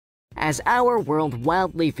As our world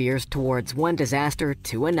wildly veers towards one disaster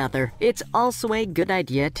to another, it's also a good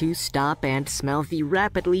idea to stop and smell the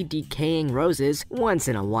rapidly decaying roses once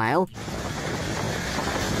in a while,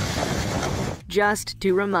 just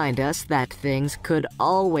to remind us that things could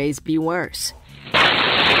always be worse.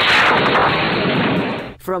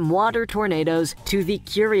 From water tornadoes to the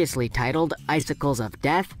curiously titled Icicles of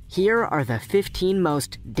Death, here are the 15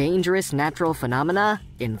 most dangerous natural phenomena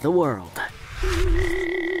in the world.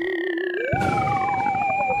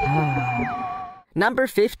 Number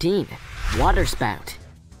 15. Waterspout.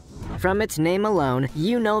 From its name alone,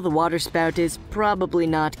 you know the waterspout is probably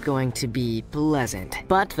not going to be pleasant.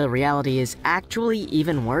 But the reality is actually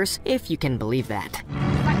even worse, if you can believe that.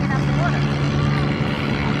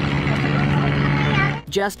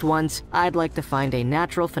 Just once, I'd like to find a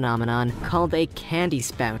natural phenomenon called a candy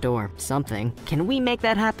spout or something. Can we make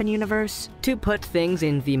that happen, universe? To put things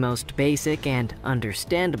in the most basic and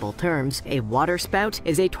understandable terms, a waterspout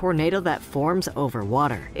is a tornado that forms over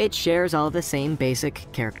water. It shares all the same basic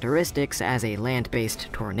characteristics as a land-based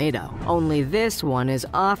tornado. Only this one is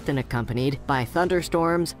often accompanied by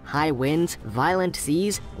thunderstorms, high winds, violent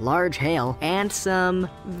seas, large hail, and some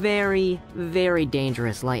very, very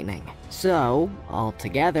dangerous lightning. So,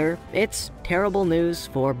 altogether, it's terrible news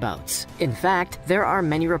for boats. In fact, there are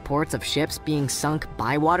many reports of ships being sunk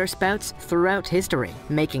by waterspouts throughout history,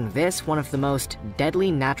 making this one of the most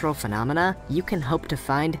deadly natural phenomena you can hope to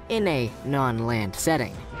find in a non-land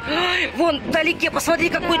setting.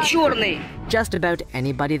 Just about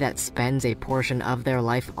anybody that spends a portion of their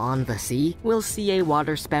life on the sea will see a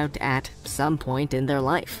waterspout at some point in their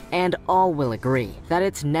life, and all will agree that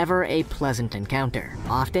it's never a pleasant encounter.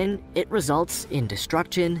 Often, it results in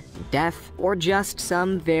destruction, death, or just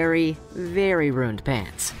some very, very ruined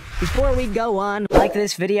pants. Before we go on, like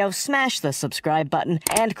this video, smash the subscribe button,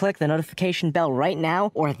 and click the notification bell right now,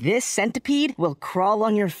 or this centipede will crawl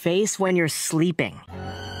on your face when you're sleeping.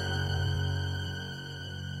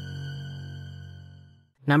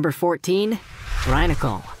 Number 14.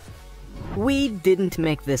 Brinacle. We didn't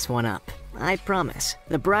make this one up, I promise.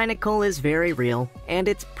 The brinacle is very real, and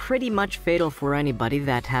it's pretty much fatal for anybody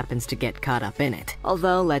that happens to get caught up in it.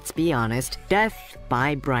 Although, let's be honest, death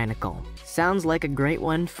by brinacle sounds like a great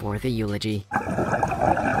one for the eulogy.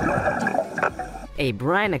 A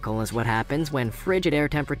brinacle is what happens when frigid air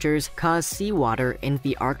temperatures cause seawater in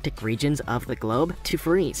the Arctic regions of the globe to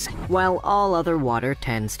freeze. While all other water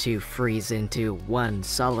tends to freeze into one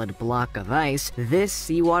solid block of ice, this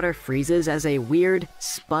seawater freezes as a weird,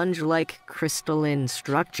 sponge-like crystalline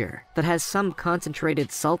structure that has some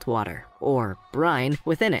concentrated salt water, or brine,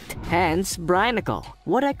 within it. Hence, brinacle.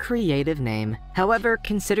 What a creative name. However,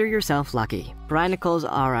 consider yourself lucky. Brinicles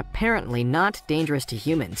are apparently not dangerous to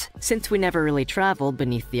humans, since we never really travel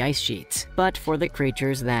beneath the ice sheets. But for the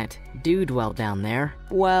creatures that do dwell down there,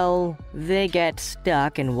 well, they get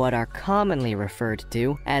stuck in what are commonly referred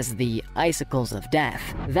to as the icicles of death.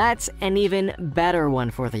 That's an even better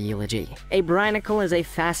one for the eulogy. A brinacle is a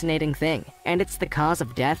fascinating thing, and it's the cause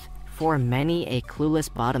of death for many a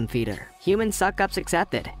clueless bottom feeder. Human suck-ups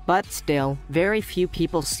accepted, but still, very few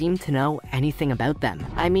people seem to know anything about them.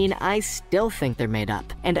 I mean, I still think they're made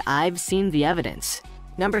up, and I've seen the evidence.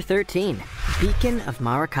 Number 13. Beacon of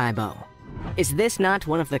Maracaibo. Is this not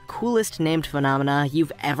one of the coolest named phenomena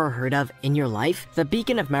you've ever heard of in your life? The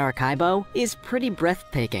Beacon of Maracaibo is pretty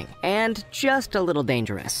breathtaking, and just a little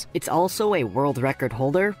dangerous. It's also a world record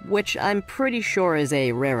holder, which I'm pretty sure is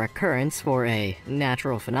a rare occurrence for a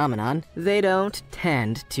natural phenomenon. They don't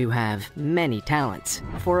tend to have many talents.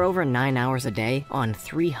 For over 9 hours a day, on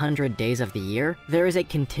 300 days of the year, there is a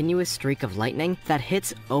continuous streak of lightning that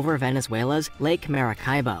hits over Venezuela's Lake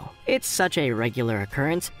Maracaibo. It's such a regular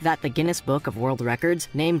occurrence that the Guinness Book of World Records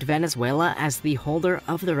named Venezuela as the holder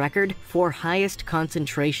of the record for highest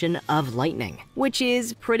concentration of lightning. Which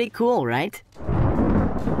is pretty cool, right?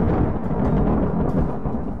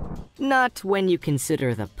 Not when you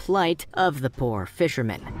consider the plight of the poor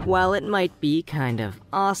fishermen. While it might be kind of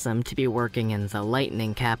awesome to be working in the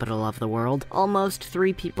lightning capital of the world, almost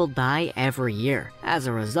 3 people die every year as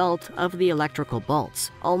a result of the electrical bolts,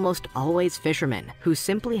 almost always fishermen, who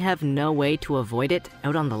simply have no way to avoid it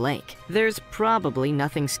out on the lake. There's probably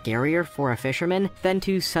nothing scarier for a fisherman than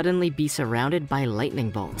to suddenly be surrounded by lightning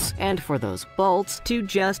bolts, and for those bolts to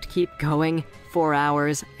just keep going for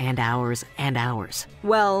hours and hours and hours.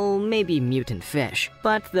 Well, maybe mutant fish,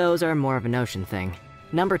 but those are more of an ocean thing.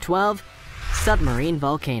 Number 12. Submarine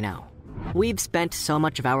volcano. We've spent so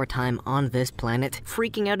much of our time on this planet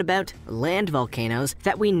freaking out about land volcanoes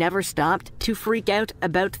that we never stopped to freak out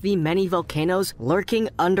about the many volcanoes lurking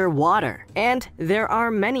underwater. And there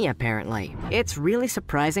are many, apparently. It's really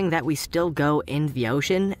surprising that we still go in the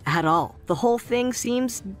ocean at all. The whole thing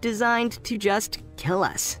seems designed to just kill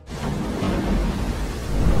us.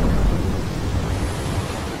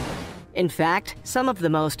 In fact, some of the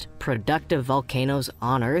most productive volcanoes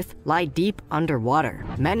on Earth lie deep underwater,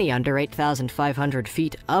 many under 8,500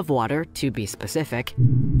 feet of water, to be specific.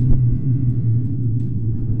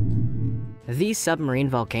 These submarine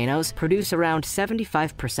volcanoes produce around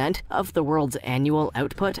 75% of the world's annual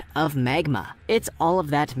output of magma. It's all of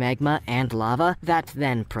that magma and lava that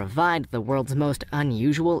then provide the world's most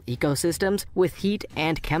unusual ecosystems with heat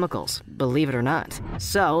and chemicals, believe it or not.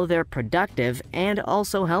 So they're productive and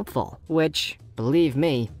also helpful, which, believe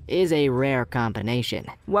me, is a rare combination.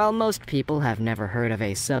 While most people have never heard of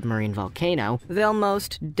a submarine volcano, they'll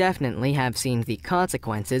most definitely have seen the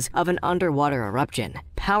consequences of an underwater eruption,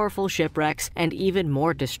 powerful shipwrecks, and even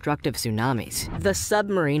more destructive tsunamis. The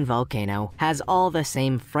submarine volcano has all the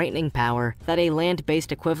same frightening power that a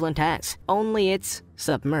land-based equivalent has, only it's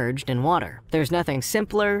submerged in water. There's nothing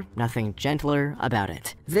simpler, nothing gentler about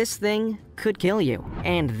it. This thing could kill you,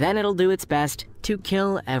 and then it'll do its best to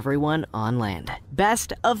kill everyone on land.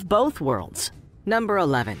 Best of both worlds. Number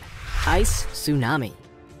 11. Ice tsunami.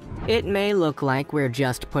 It may look like we're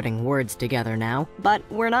just putting words together now, but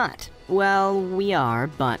we're not. Well, we are,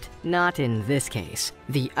 but not in this case.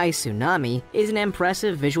 The ice tsunami is an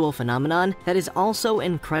impressive visual phenomenon that is also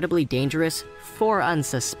incredibly dangerous for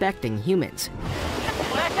unsuspecting humans.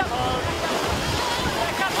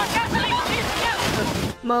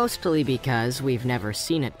 Mostly because we've never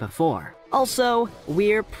seen it before. Also,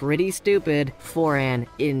 we're pretty stupid. For an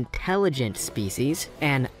intelligent species,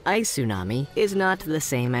 an ice tsunami is not the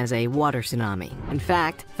same as a water tsunami. In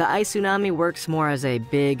fact, the ice tsunami works more as a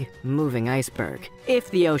big, moving iceberg. If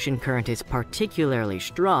the ocean current is particularly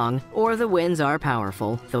strong, or the winds are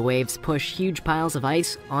powerful, the waves push huge piles of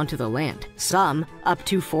ice onto the land, some up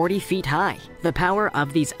to 40 feet high. The power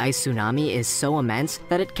of these ice tsunami is so immense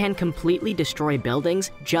that it can completely destroy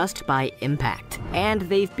buildings just by impact. And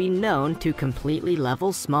they've been known to completely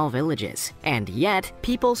level small villages. And yet,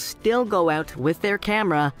 people still go out with their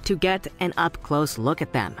camera to get an up-close look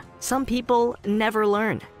at them. Some people never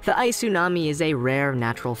learn. The ice tsunami is a rare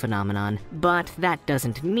natural phenomenon, but that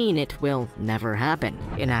doesn't mean it will never happen.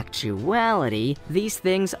 In actuality, these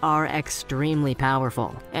things are extremely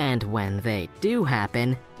powerful, and when they do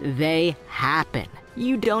happen, they happen.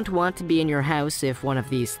 You don't want to be in your house if one of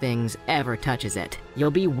these things ever touches it.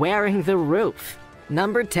 You'll be wearing the roof.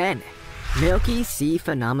 Number 10. Milky Sea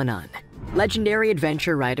Phenomenon. Legendary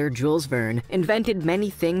adventure writer Jules Verne invented many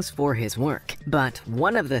things for his work, but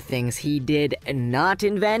one of the things he did not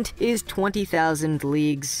invent is 20,000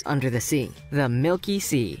 Leagues Under the Sea. The Milky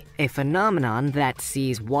Sea, a phenomenon that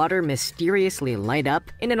sees water mysteriously light up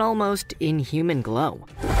in an almost inhuman glow.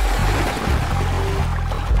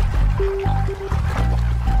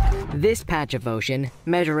 This patch of ocean,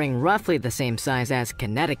 measuring roughly the same size as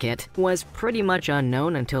Connecticut, was pretty much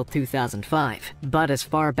unknown until 2005. But as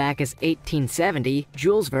far back as 1870,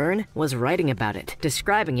 Jules Verne was writing about it,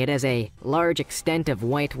 describing it as a large extent of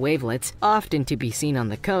white wavelets, often to be seen on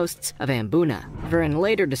the coasts of Ambuna. Verne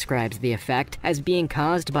later describes the effect as being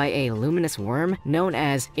caused by a luminous worm known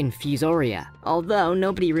as infusoria, although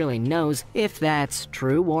nobody really knows if that's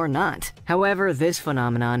true or not. However, this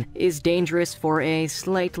phenomenon is dangerous for a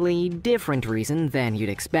slightly different reason than you'd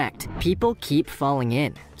expect. People keep falling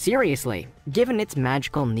in. Seriously. Given its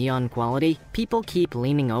magical neon quality, people keep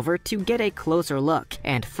leaning over to get a closer look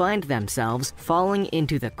and find themselves falling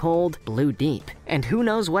into the cold, blue deep. And who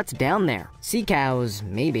knows what's down there? Sea cows,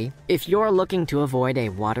 maybe. If you're looking to avoid a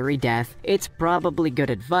watery death, it's probably good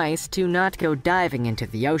advice to not go diving into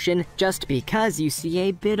the ocean just because you see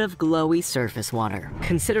a bit of glowy surface water.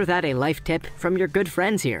 Consider that a life tip from your good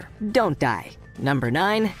friends here. Don't die. Number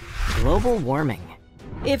 9. Global warming.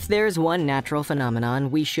 If there's one natural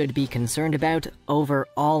phenomenon we should be concerned about over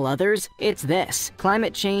all others, it's this.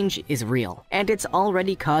 Climate change is real, and it's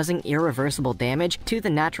already causing irreversible damage to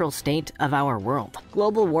the natural state of our world.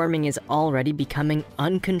 Global warming is already becoming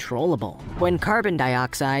uncontrollable. When carbon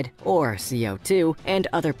dioxide, or CO2, and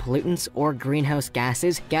other pollutants or greenhouse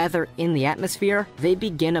gases gather in the atmosphere, they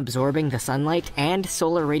begin absorbing the sunlight and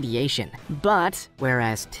solar radiation. But,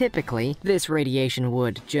 whereas typically this radiation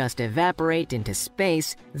would just evaporate into space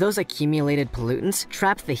ice. Those accumulated pollutants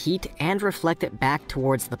trap the heat and reflect it back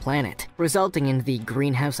towards the planet, resulting in the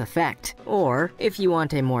greenhouse effect, or, if you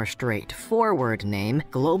want a more straightforward name,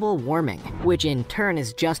 global warming, which in turn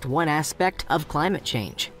is just one aspect of climate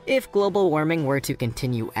change. If global warming were to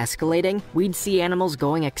continue escalating, we'd see animals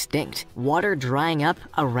going extinct, water drying up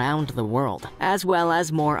around the world, as well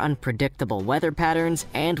as more unpredictable weather patterns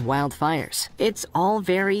and wildfires. It's all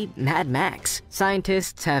very Mad Max.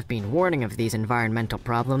 Scientists have been warning of these environmental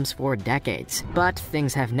problems for decades, but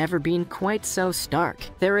things have never been quite so stark.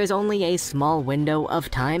 There is only a small window of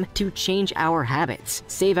time to change our habits,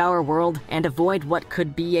 save our world, and avoid what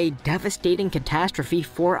could be a devastating catastrophe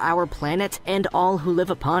for our planet and all who live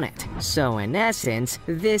upon it. So in essence,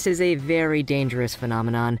 this is a very dangerous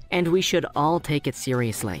phenomenon, and we should all take it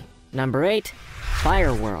seriously. Number 8.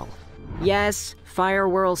 Fire whirl. Yes, fire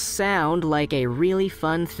whirls sound like a really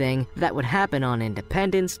fun thing that would happen on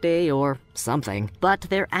Independence Day or something, but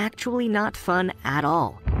they're actually not fun at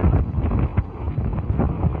all.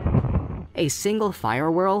 A single fire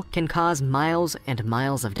whirl can cause miles and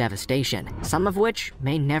miles of devastation, some of which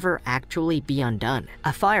may never actually be undone.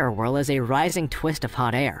 A fire whirl is a rising twist of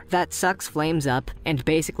hot air that sucks flames up and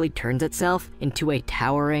basically turns itself into a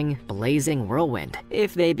towering, blazing whirlwind.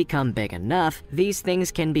 If they become big enough, these things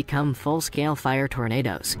can become full-scale fire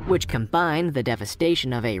tornadoes, which combine the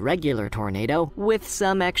devastation of a regular tornado with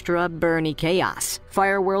some extra burny chaos.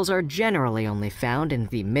 Fire whirls are generally only found in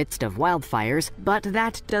the midst of wildfires, but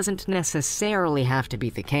that doesn't necessarily have to be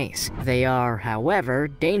the case. They are, however,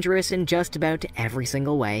 dangerous in just about every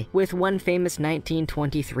single way, with one famous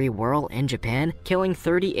 1923 whirl in Japan killing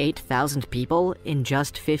 38,000 people in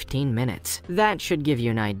just 15 minutes. That should give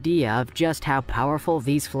you an idea of just how powerful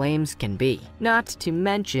these flames can be. Not to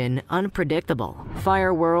mention unpredictable.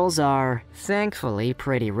 Fire whirls are, thankfully,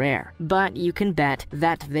 pretty rare, but you can bet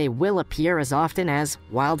that they will appear as often as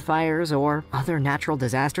wildfires or other natural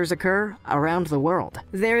disasters occur around the world.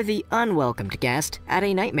 They're the unwelcomed guest at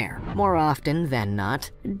a nightmare, more often than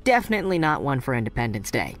not. Definitely not one for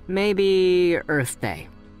Independence Day. Maybe Earth Day.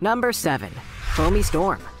 Number 7. Foamy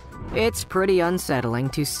storm. It's pretty unsettling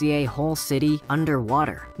to see a whole city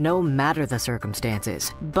underwater, no matter the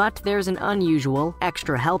circumstances. But there's an unusual,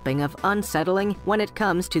 extra helping of unsettling when it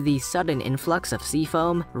comes to the sudden influx of sea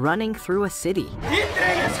foam running through a city.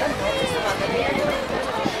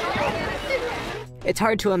 It's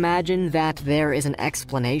hard to imagine that there is an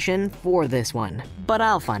explanation for this one, but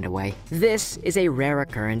I'll find a way. This is a rare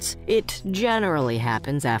occurrence. It generally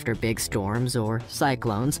happens after big storms or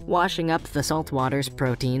cyclones, washing up the saltwater's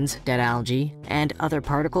proteins, dead algae, and other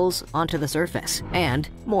particles onto the surface, and,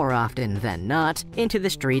 more often than not, into the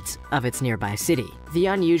streets of its nearby city. The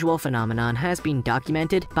unusual phenomenon has been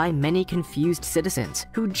documented by many confused citizens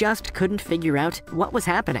who just couldn't figure out what was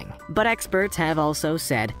happening. But experts have also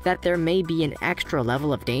said that there may be an extra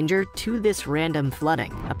level of danger to this random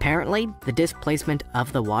flooding. Apparently, the displacement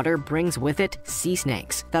of the water brings with it sea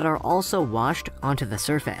snakes that are also washed onto the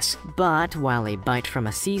surface. But while a bite from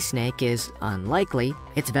a sea snake is unlikely,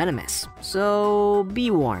 it's venomous. So be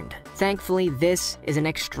warned. Thankfully, this is an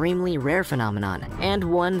extremely rare phenomenon, and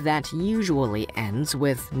one that usually ends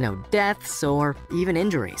with no deaths or even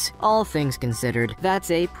injuries. All things considered, that's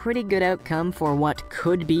a pretty good outcome for what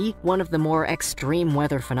could be one of the more extreme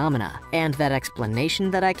weather phenomena. And that explanation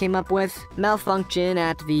that I came up with? Malfunction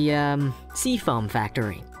at the, seafoam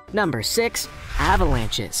factory. Number 6.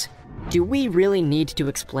 Avalanches. Do we really need to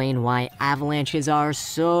explain why avalanches are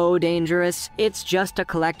so dangerous? It's just a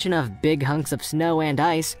collection of big hunks of snow and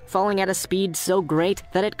ice falling at a speed so great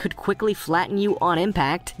that it could quickly flatten you on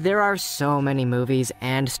impact. There are so many movies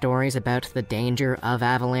and stories about the danger of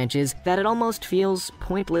avalanches that it almost feels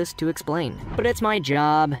pointless to explain. But it's my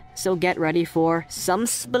job, so get ready for some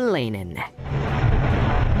splainin'.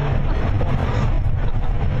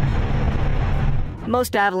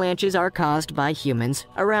 Most avalanches are caused by humans,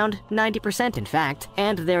 around 90% in fact,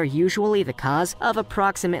 and they're usually the cause of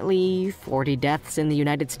approximately 40 deaths in the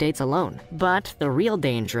United States alone. But the real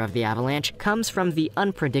danger of the avalanche comes from the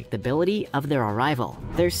unpredictability of their arrival.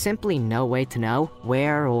 There's simply no way to know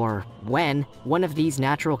where or when one of these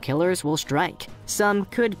natural killers will strike. Some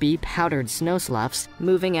could be powdered snow sloughs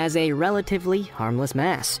moving as a relatively harmless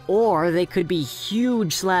mass, or they could be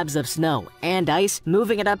huge slabs of snow and ice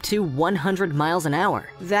moving at up to 100 miles an hour.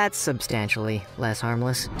 That's substantially less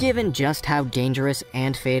harmless. Given just how dangerous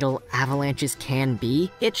and fatal avalanches can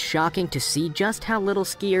be, it's shocking to see just how little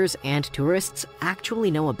skiers and tourists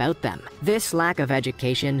actually know about them. This lack of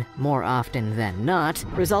education, more often than not,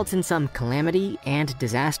 results in some calamity and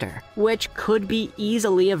disaster, which could be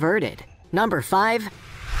easily averted. Number 5.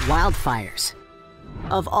 Wildfires.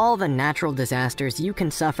 Of all the natural disasters you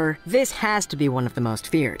can suffer, this has to be one of the most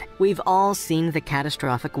feared. We've all seen the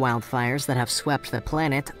catastrophic wildfires that have swept the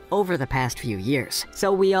planet over the past few years,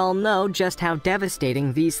 so we all know just how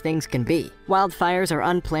devastating these things can be. Wildfires are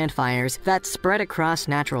unplanned fires that spread across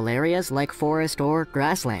natural areas like forest or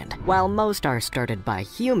grassland. While most are started by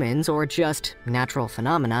humans or just natural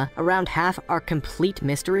phenomena, around half are complete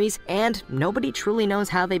mysteries and nobody truly knows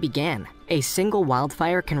how they began. A single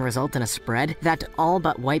wildfire can result in a spread that all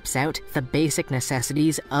but wipes out the basic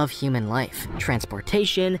necessities of human life.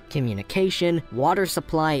 Transportation, communication, water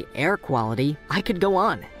supply, air quality, I could go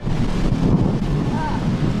on.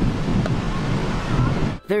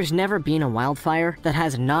 There's never been a wildfire that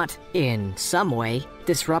has not, in some way,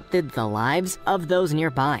 disrupted the lives of those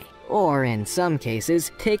nearby, or in some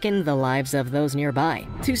cases, taken the lives of those nearby.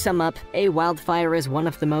 To sum up, a wildfire is one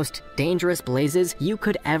of the most dangerous blazes you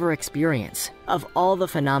could ever experience. Of all the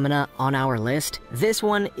phenomena on our list, this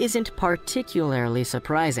one isn't particularly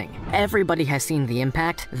surprising. Everybody has seen the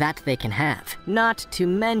impact that they can have, not to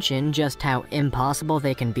mention just how impossible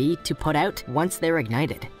they can be to put out once they're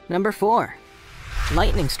ignited. Number 4.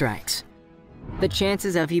 Lightning strikes. The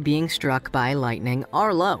chances of you being struck by lightning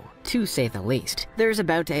are low, to say the least. There's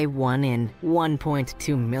about a 1 in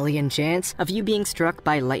 1.2 million chance of you being struck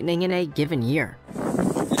by lightning in a given year.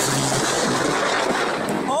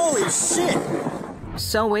 Holy shit!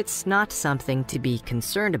 So it's not something to be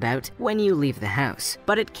concerned about when you leave the house,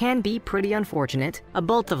 but it can be pretty unfortunate. A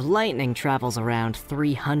bolt of lightning travels around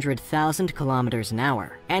 300,000 kilometers an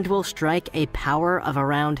hour and will strike a power of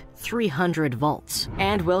around 300 volts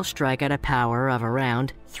and will strike at a power of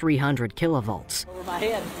around 300 kilovolts. Over my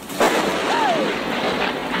head.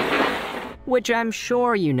 Which I'm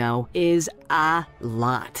sure you know is a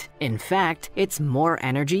lot. In fact, it's more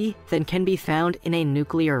energy than can be found in a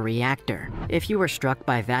nuclear reactor. If you were struck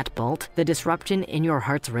by that bolt, the disruption in your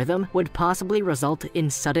heart's rhythm would possibly result in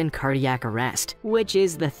sudden cardiac arrest, which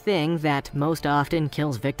is the thing that most often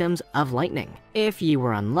kills victims of lightning. If you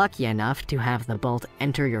were unlucky enough to have the bolt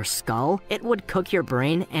enter your skull, it would cook your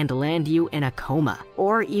brain and land you in a coma,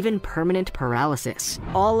 or even permanent paralysis.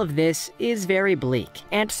 All of this is very bleak,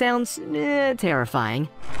 and sounds terrifying.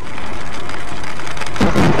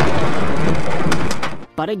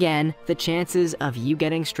 But again, the chances of you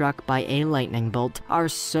getting struck by a lightning bolt are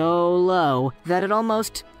so low that it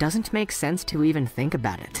almost doesn't make sense to even think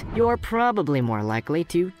about it. You're probably more likely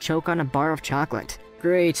to choke on a bar of chocolate.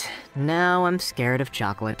 Great, now I'm scared of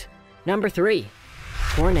chocolate. Number 3.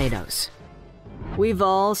 Tornadoes. We've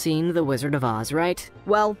all seen The Wizard of Oz, right?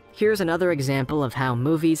 Well, here's another example of how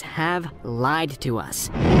movies have lied to us.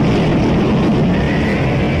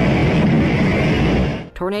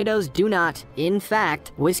 Tornadoes do not, in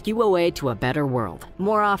fact, whisk you away to a better world.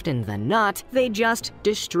 More often than not, they just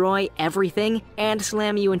destroy everything and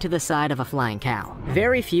slam you into the side of a flying cow.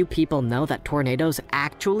 Very few people know that tornadoes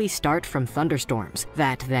actually start from thunderstorms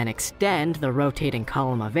that then extend the rotating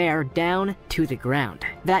column of air down to the ground.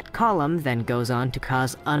 That column then goes on to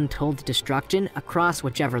cause untold destruction across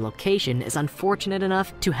whichever location is unfortunate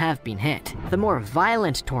enough to have been hit. The more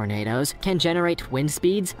violent tornadoes can generate wind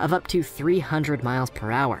speeds of up to 300 miles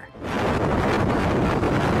per hour.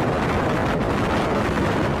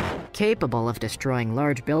 Capable of destroying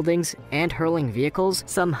large buildings and hurling vehicles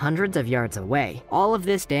some hundreds of yards away. All of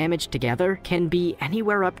this damage together can be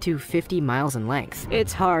anywhere up to 50 miles in length.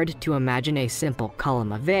 It's hard to imagine a simple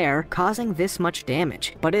column of air causing this much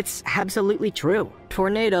damage, but it's absolutely true.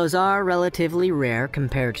 Tornadoes are relatively rare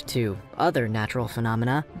compared to other natural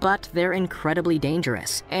phenomena, but they're incredibly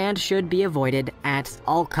dangerous and should be avoided at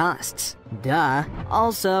all costs. Duh.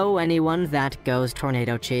 Also, anyone that goes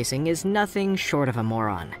tornado chasing is nothing short of a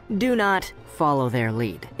moron. Do not follow their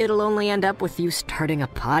lead. It'll only end up with you starting a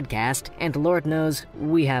podcast, and Lord knows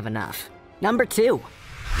we have enough. Number 2.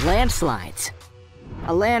 Landslides.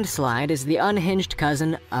 A landslide is the unhinged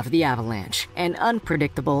cousin of the avalanche, an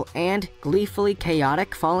unpredictable and gleefully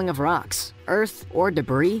chaotic falling of rocks, earth, or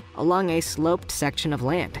debris along a sloped section of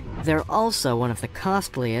land. They're also one of the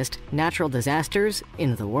costliest natural disasters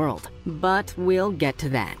in the world, but we'll get to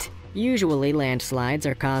that. Usually, landslides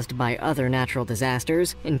are caused by other natural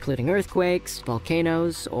disasters, including earthquakes,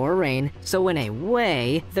 volcanoes, or rain, so in a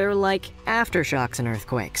way, they're like aftershocks and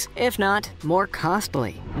earthquakes, if not more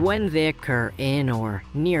costly. When they occur in or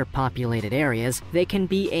near populated areas, they can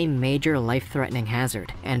be a major life-threatening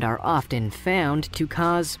hazard, and are often found to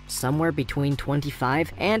cause somewhere between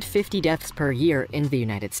 25 and 50 deaths per year in the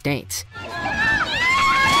United States.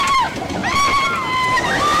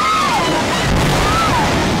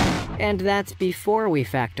 And that's before we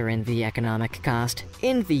factor in the economic cost.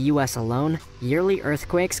 In the US alone, yearly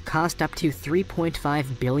earthquakes cost up to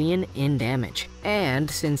 $3.5 billion in damage. And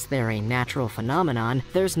since they're a natural phenomenon,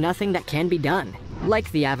 there's nothing that can be done.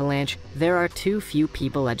 Like the avalanche, there are too few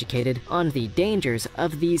people educated on the dangers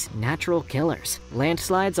of these natural killers.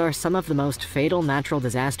 Landslides are some of the most fatal natural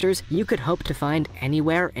disasters you could hope to find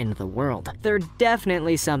anywhere in the world. They're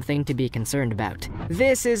definitely something to be concerned about.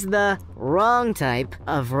 This is the wrong type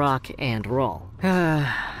of rock and roll.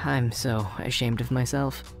 I'm so ashamed of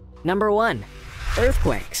myself. Number 1.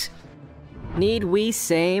 Earthquakes. Need we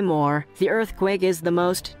say more? The earthquake is the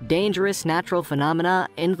most dangerous natural phenomena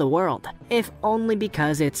in the world, if only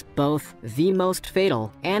because it's both the most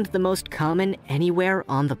fatal and the most common anywhere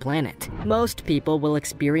on the planet. Most people will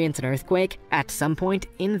experience an earthquake at some point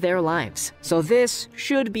in their lives, so this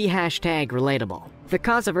should be #relatable. The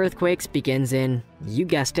cause of earthquakes begins in, you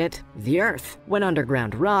guessed it, the Earth. When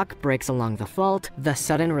underground rock breaks along the fault, the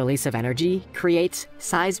sudden release of energy creates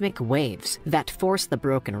seismic waves that force the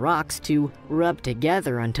broken rocks to rub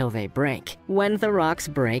together until they break. When the rocks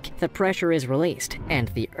break, the pressure is released, and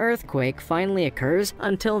the earthquake finally occurs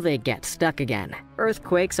until they get stuck again.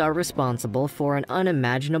 Earthquakes are responsible for an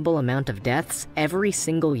unimaginable amount of deaths every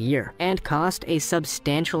single year, and cost a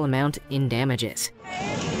substantial amount in damages.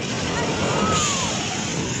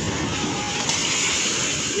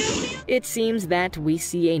 It seems that we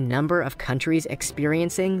see a number of countries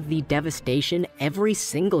experiencing the devastation every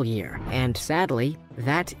single year, and sadly,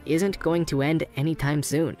 that isn't going to end anytime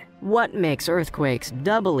soon. What makes earthquakes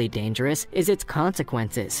doubly dangerous is its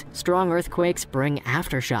consequences. Strong earthquakes bring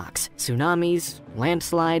aftershocks, tsunamis,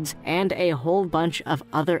 landslides, and a whole bunch of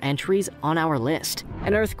other entries on our list.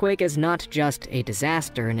 An earthquake is not just a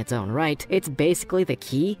disaster in its own right, it's basically the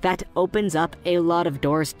key that opens up a lot of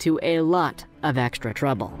doors to a lot of extra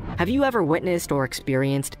trouble. Have you ever witnessed or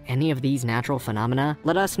experienced any of these natural phenomena?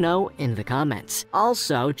 Let us know in the comments.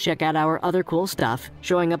 Also, check out our other cool stuff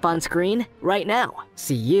showing up on screen right now.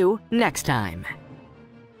 See you next time.